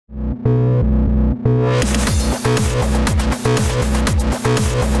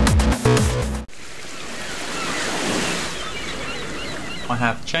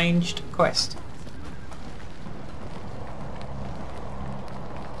changed quest.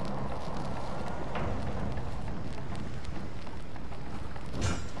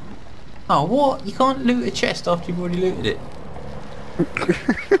 Oh, what? You can't loot a chest after you've already looted it.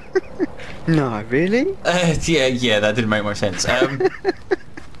 No, really? Yeah, that didn't make much sense.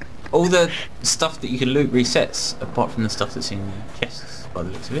 All the stuff that you can loot resets, apart from the stuff that's in chests, by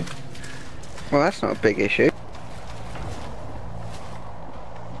the looks of it. Well, that's not a big issue.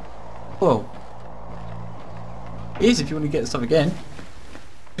 Well, it is if you want to get the stuff again.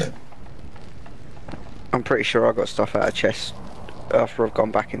 I'm pretty sure I got stuff out of chests after I've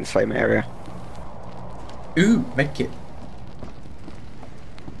gone back in the same area. Ooh, medkit.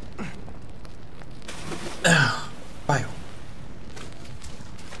 Fail.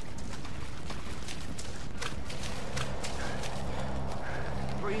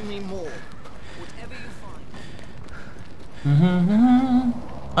 Bring me more. Whatever you find.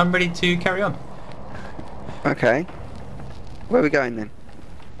 I'm ready to carry on. Okay. Where are we going then?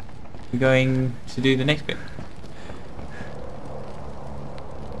 We're going to do the next bit.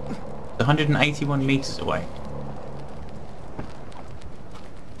 181 meters away.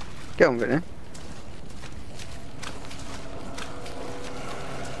 Get on with it then.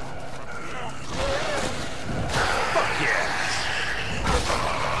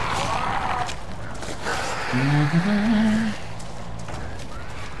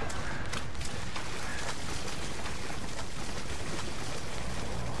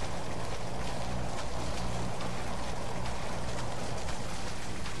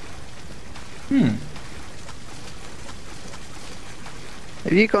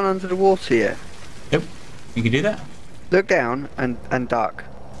 Have you gone under the water yet? Yep, you can do that. Look down and duck.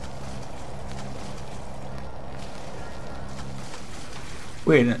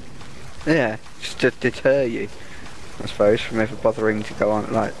 Weird, isn't it? Yeah, just to deter you, I suppose, from ever bothering to go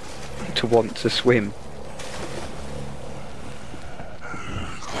on, like, to want to swim.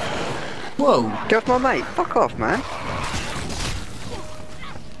 Whoa! Get off my mate! Fuck off, man!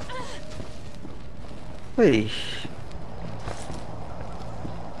 Whee!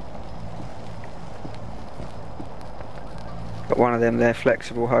 Got one of them there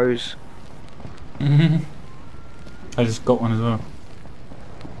flexible hose. I just got one as well.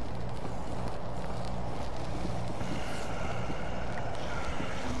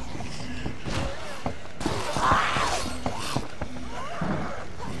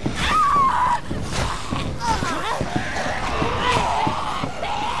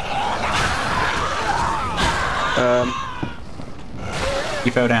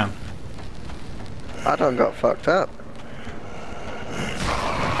 You fell down. I done got fucked up.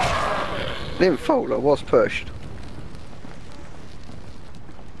 Didn't fall, I was pushed.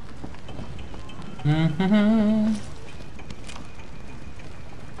 Let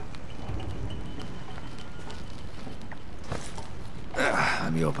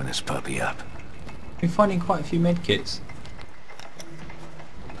me open this puppy up. We're finding quite a few medkits.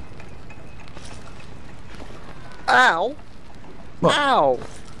 Ow! What? Ow!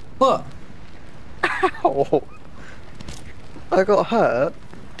 What? Ow! I got hurt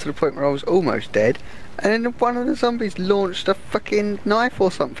to the point where I was almost dead, and then one of the zombies launched a fucking knife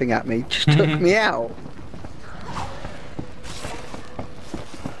or something at me, just took me out.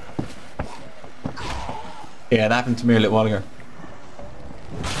 Yeah, that happened to me a little while ago.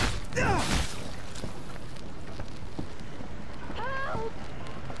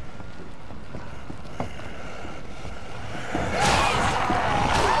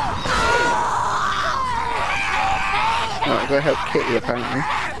 Right, I gotta help Kitty apparently.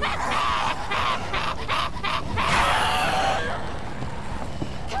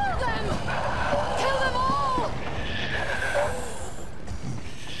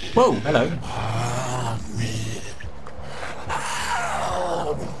 Whoa, hello.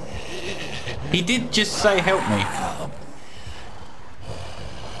 He did just say help me.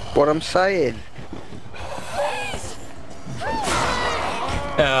 What I'm saying?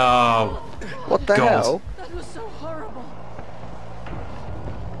 Oh, What the God. hell? That was so horrible.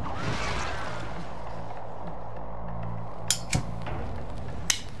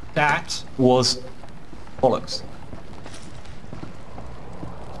 That was bollocks.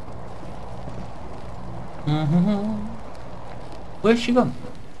 Where's she gone?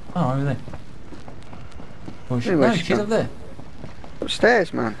 Oh, over there. Where's she? Yeah, where's No, she she's gone? up there.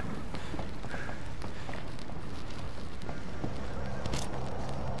 Upstairs, man.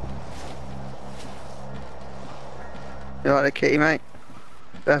 You alright there, Kitty, mate?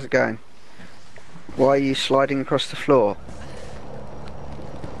 How's it going? Why are you sliding across the floor?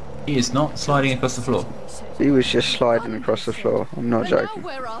 He is not sliding across the floor. He was just sliding across the floor. I'm not And joking. now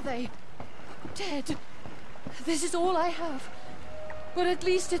where are they? Dead. This is all I have. But at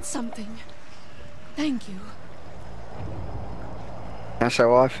least it's something. Thank you. That's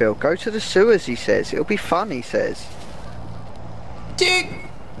how I feel. Go to the sewers, he says. It'll be fun, he says. Dude!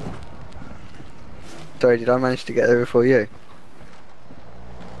 Sorry, did I manage to get there before you?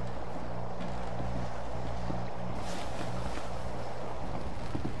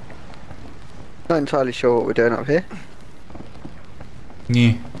 Not entirely sure what we're doing up here.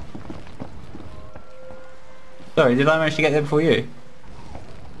 Yeah. Sorry, did I manage to get there before you?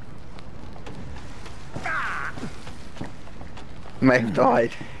 May have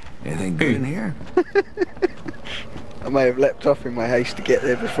died. Anything good in here? I may have leapt off in my haste to get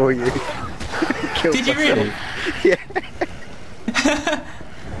there before you. Killed Did you myself. really? Yeah.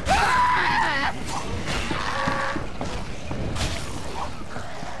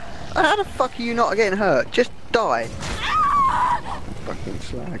 How the fuck are you not getting hurt? Just die. Fucking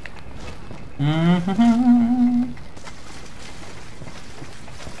slag.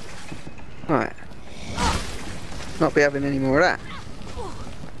 Right. Not be having any more of that.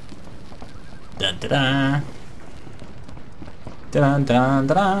 Dun da da. Dun dun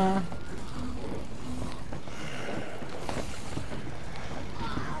da da.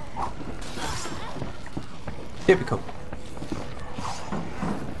 Typical.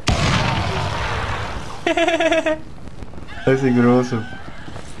 Those things are awesome.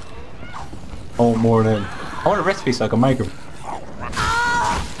 I want more of them. I want a recipe so I can make them.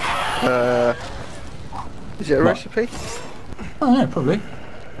 Is it a What? recipe? Oh yeah, probably.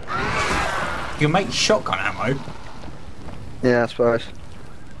 You can make shotgun ammo. Yeah, I suppose.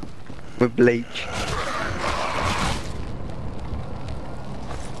 With bleach.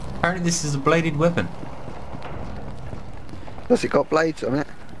 Apparently this is a bladed weapon. Has it got blades on it?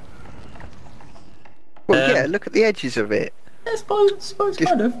 Well, yeah, look at the edges of it. I suppose Just-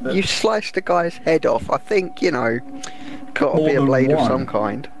 kind of. But You sliced the guy's head off. I think, you know, got to More be a than blade of one. some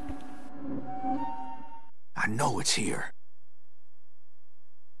kind. I know it's here.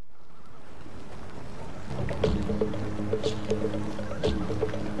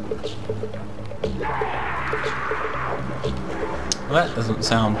 well, that doesn't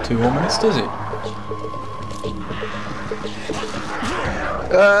sound too ominous, does it?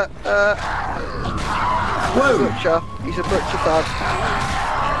 Whoa! Butcher. He's a butcher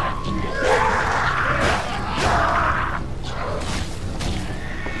bud.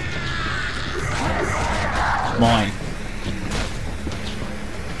 Mine.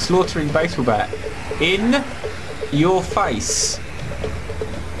 Slaughtering baseball bat. In your face.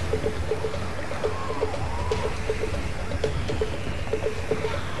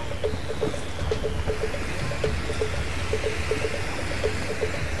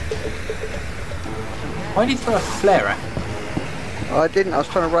 Why did you throw a flare at? I didn't. I was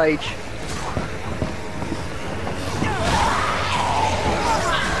trying to rage.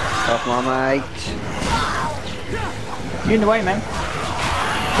 Off my mate. You in the way, man.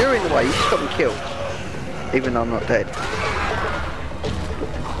 You're in the way. You just got me killed. Even though I'm not dead.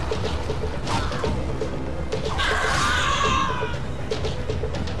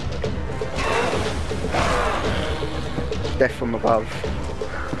 Death from above.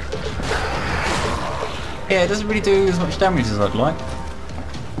 Yeah, it doesn't really do as much damage as I'd like.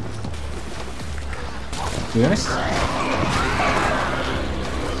 To be honest.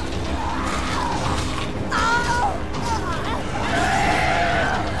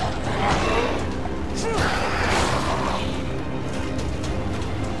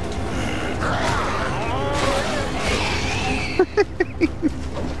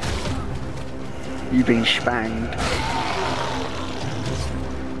 You've been spanged.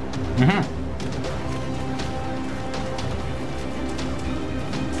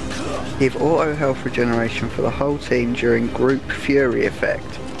 Give auto health regeneration for the whole team during group fury effect.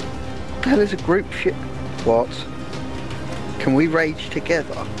 What the hell is a group fury? What? Can we rage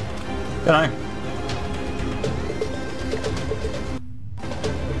together? Don't know.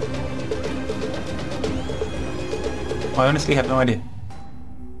 I honestly have no idea.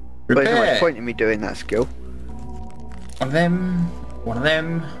 But there's no Repair. point in me doing that skill. One of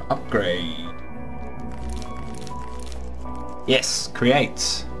them, upgrade. Yes,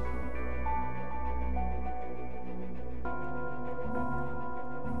 create.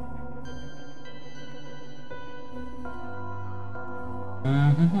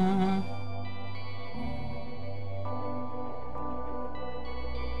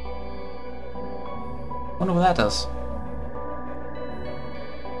 Wonder what that does.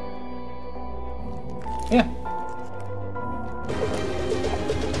 Yeah.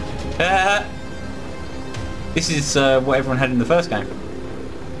 This is what everyone had in the first game.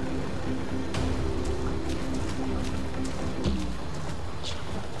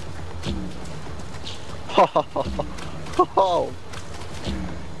 Oh.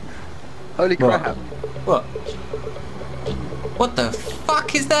 Holy crap. What? What the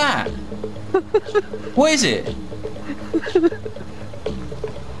fuck is that? What is it?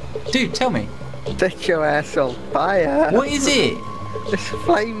 Dude, tell me. Set your ass on fire. What is it?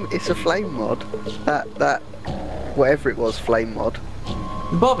 It's a flame mod. That whatever it was, flame mod.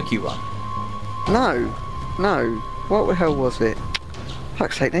 The barbecue one? No. What the hell was it?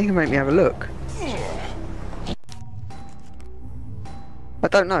 Fuck's sake, now you can make me have a look. I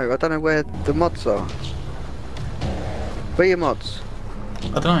don't know where the mods are. Where are your mods?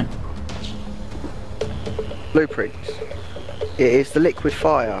 I don't know. Blueprints. It is the liquid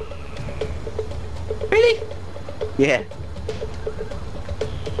fire. Really? Yeah.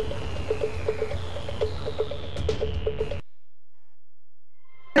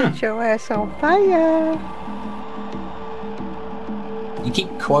 Set your ass on fire. You keep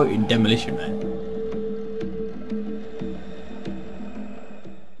quoting Demolition Man.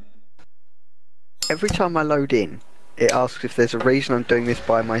 Every time I load in, it asks if there's a reason I'm doing this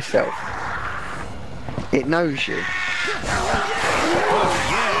by myself. It knows you.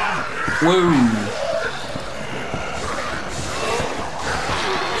 Woo!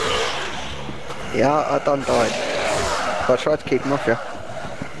 Yeah, I done died. But I tried to keep him off you.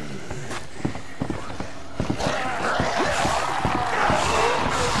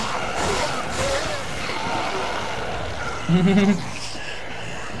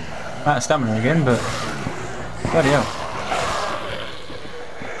 Out of stamina again, but bloody hell.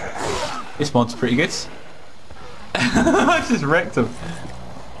 This mod's pretty good. I just wrecked him.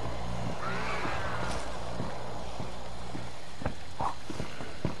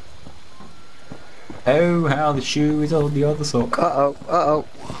 Oh, how the shoe is on the other sock. Uh-oh.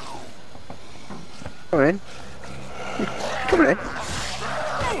 Come on in. Come on in.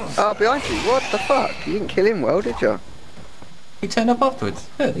 Oh, behind you. What the fuck? You didn't kill him well, did you? He turned up afterwards.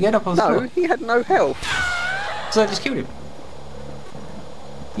 Look, he had up on the No, floor. he had no health. So I just killed him.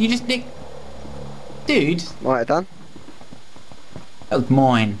 You just nicked... Dude, Might have done. that was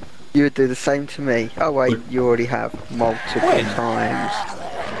mine. You would do the same to me. Oh wait, you already have multiple When? times.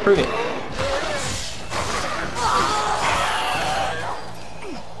 Prove it.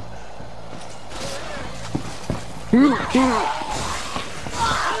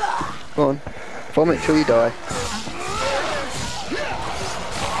 Go on. Vomit till you die.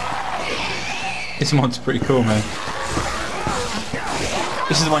 This mod's pretty cool, man.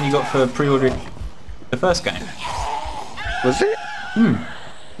 This is the one you got for pre-ordering the first game. Was it?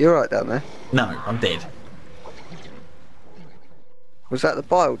 You're right down there. No, I'm dead. Was that the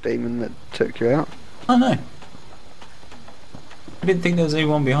bile demon that took you out? Oh no. I didn't think there was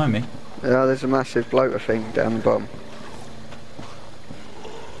anyone behind me. Yeah, there's a massive bloater thing down the bottom.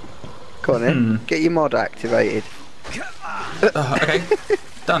 Go on then. Get your mod activated. Okay.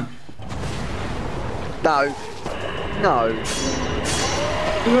 Done. No. No.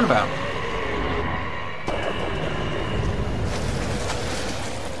 What are you on about?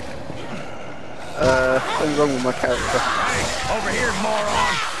 Something wrong with my character. Over here,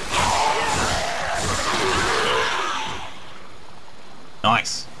 moron!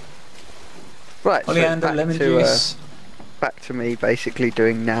 Nice. Right, so Oleander, back lemon to, juice. back to me basically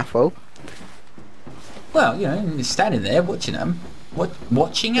doing naffle. Well, you know, you're standing there watching them.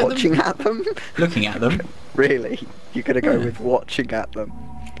 Watching at Watching them? at them? Looking at them. Really? You're gonna go Yeah. with watching at them?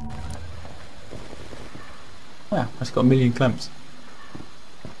 Wow, I just got a million clamps.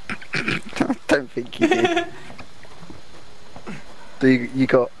 I don't think you did. You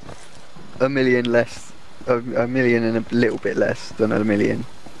got a million less, a million and a little bit less than a million.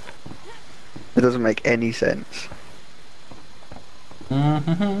 It doesn't make any sense.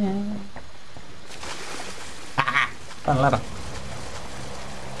 Mm-hmm. Found a ladder.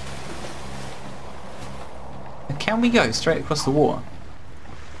 Can we go straight across the water?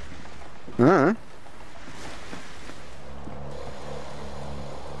 Ah.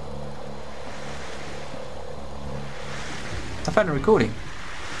 I found a recording.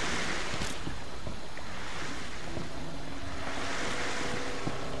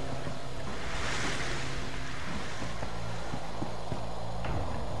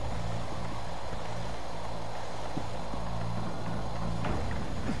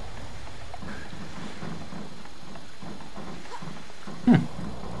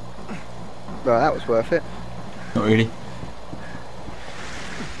 Right, that was worth it. Not really.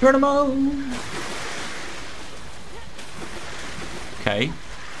 Geronimo! Okay.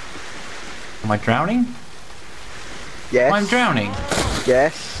 Am I drowning? Yes. I'm drowning.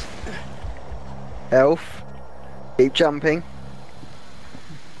 Yes. Elf. Keep jumping.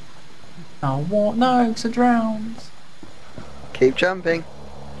 Oh, what? No, because I drowned. Keep jumping.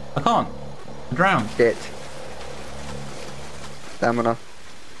 I can't. I drowned. Shit. Stamina.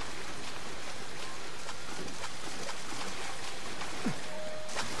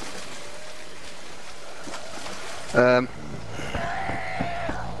 How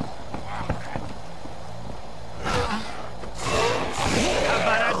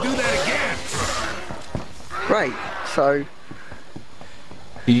about I do that again? Great. So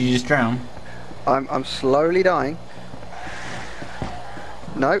Did you just drown? I'm slowly dying.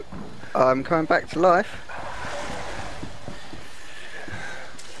 No, I'm coming back to life.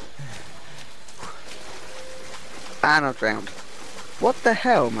 And I've drowned. What the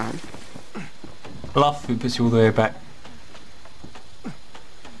hell, man? Bluff, who puts you all the way back.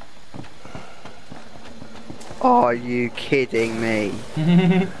 Are you kidding me?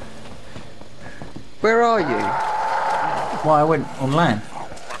 Where are you? Well, I went on land.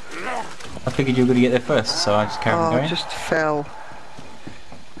 I figured you were going to get there first, so I just carried on Oh, I going. just fell.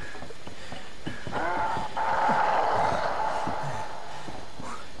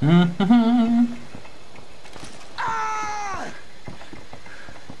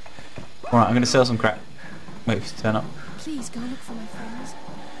 Right, I'm going to sell some crap. Wait for you to turn up. Please go look for my friends.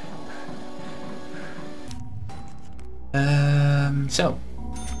 So.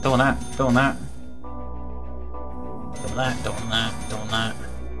 Don't want that, don't want that. Don't want that, don't want that, don't want that.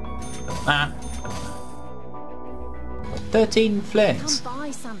 Don't want that, don't want that. 13 flares. Come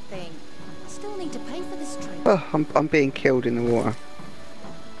buy something. I still need to pay for this drink. Oh, I'm being killed in the water.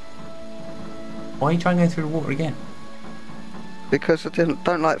 Why are you trying to go through the water again? Because I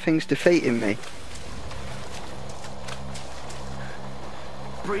don't like things defeating me.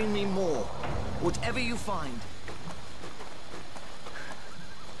 Bring me more. Whatever you find.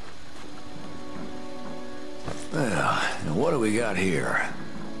 Well, now what do we got here?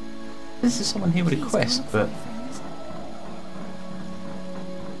 This is someone here with a Please go quest, look for but... my friends.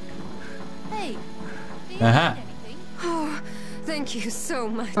 Hey, do you Aha. need anything? Oh, thank you so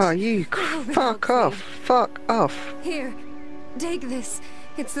much. Oh, you Oh, that fuck helps off. me. Fuck off. Here, take this.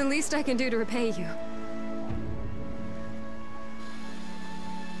 It's the least I can do to repay you.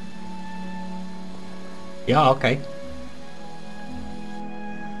 Yeah, okay.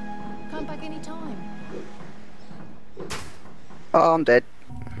 Come back anytime. Oh, I'm dead.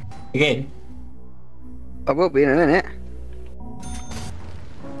 Again. I will be in a minute.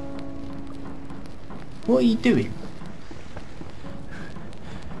 What are you doing?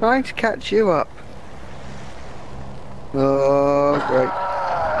 Trying to catch you up. Oh, great.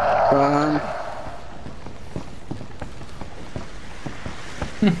 Run.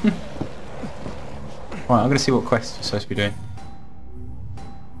 Right, I'm going to see what quest you're supposed to be doing.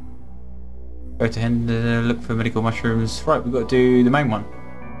 Go to Hender, look for medical mushrooms. Right, we've got to do the main one.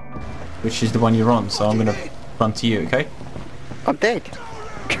 Which is the one you're on, so I'm going to run to you, okay? I'm dead.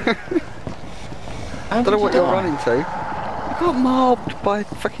 How Don't know what did you you're die? running to. I got mobbed by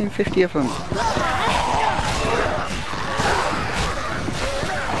fucking 50 of them.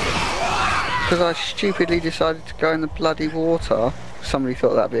 Because I stupidly decided to go in the bloody water. Somebody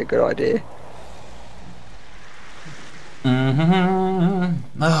thought that'd be a good idea.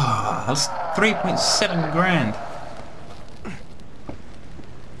 Oh, that's 3.7 grand.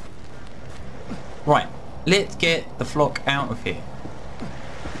 Right, let's get the flock out of here.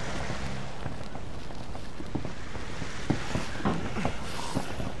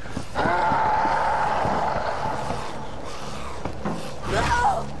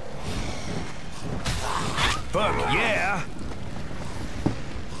 Fuck yeah!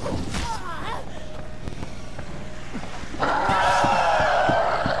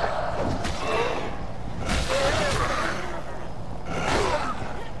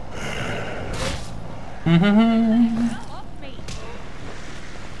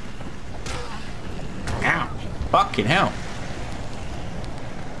 Ow! Fucking hell!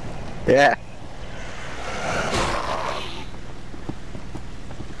 Yeah.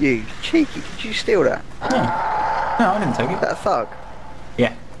 You cheeky, did you steal that? No, I didn't take it. That thug?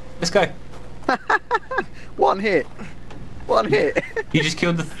 Yeah, let's go. One hit. One hit. You just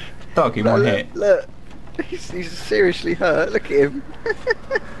killed the thug in one look, hit. Look. He's seriously hurt. Look at him.